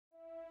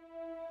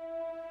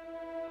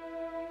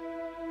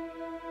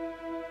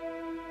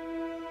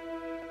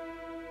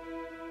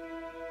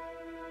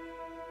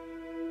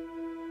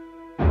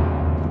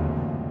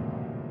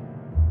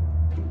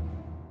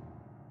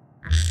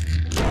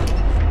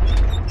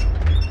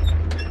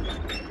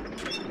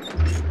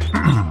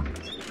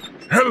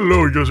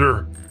Hello,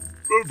 user.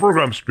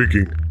 Program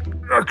speaking.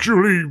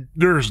 Actually,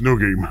 there's no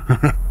game.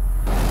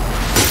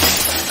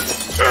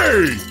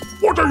 Hey!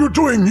 What are you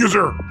doing,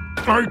 user?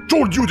 I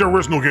told you there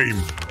was no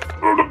game.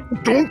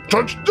 Don't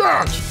touch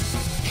that!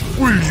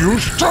 Will you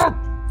stop?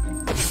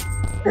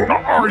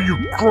 Are you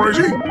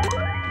crazy?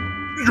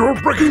 You're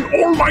breaking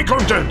all my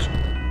content!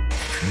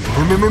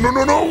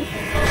 No!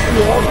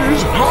 What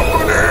is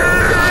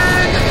happening?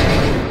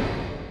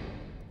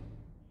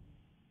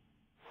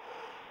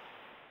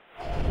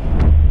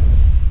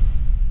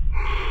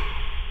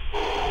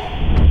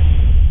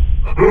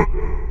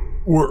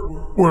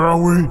 Where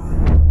are we?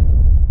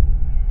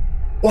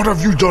 What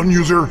have you done,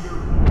 user?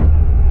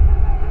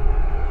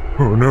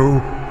 Oh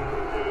no.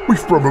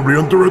 We've probably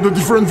entered a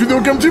different video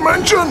game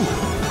dimension!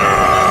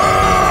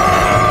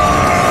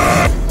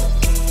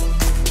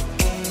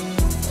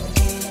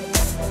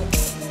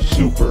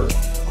 Super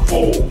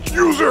cool.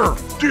 User!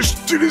 This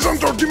still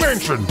isn't our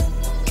dimension!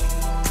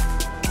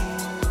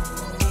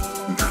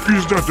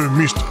 Is that a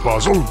missed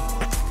puzzle?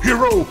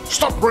 Hero,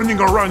 stop running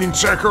around in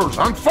circles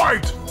and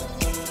fight!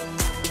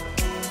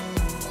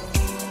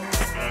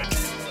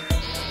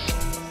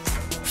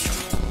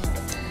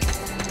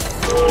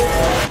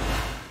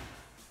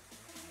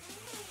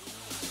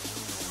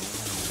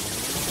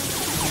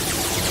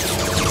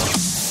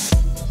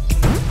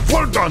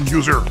 Well done,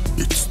 user!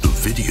 It's the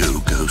video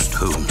ghost,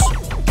 Holmes.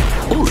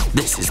 Oh,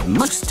 this is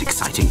most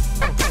exciting.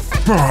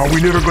 We're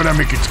never gonna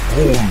make it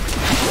home.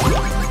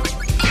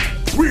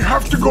 We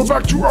have to go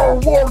back to our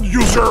world,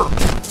 user!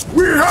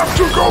 We have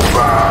to go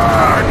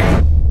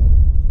back!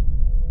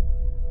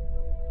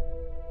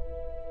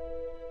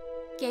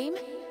 Game?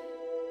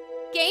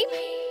 Game?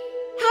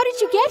 How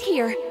did you get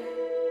here?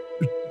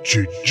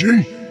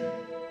 Gigi?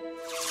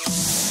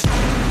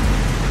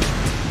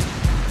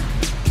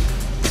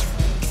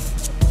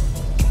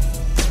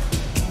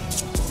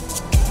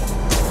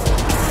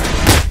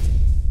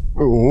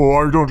 Oh,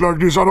 I don't like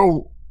this at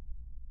all.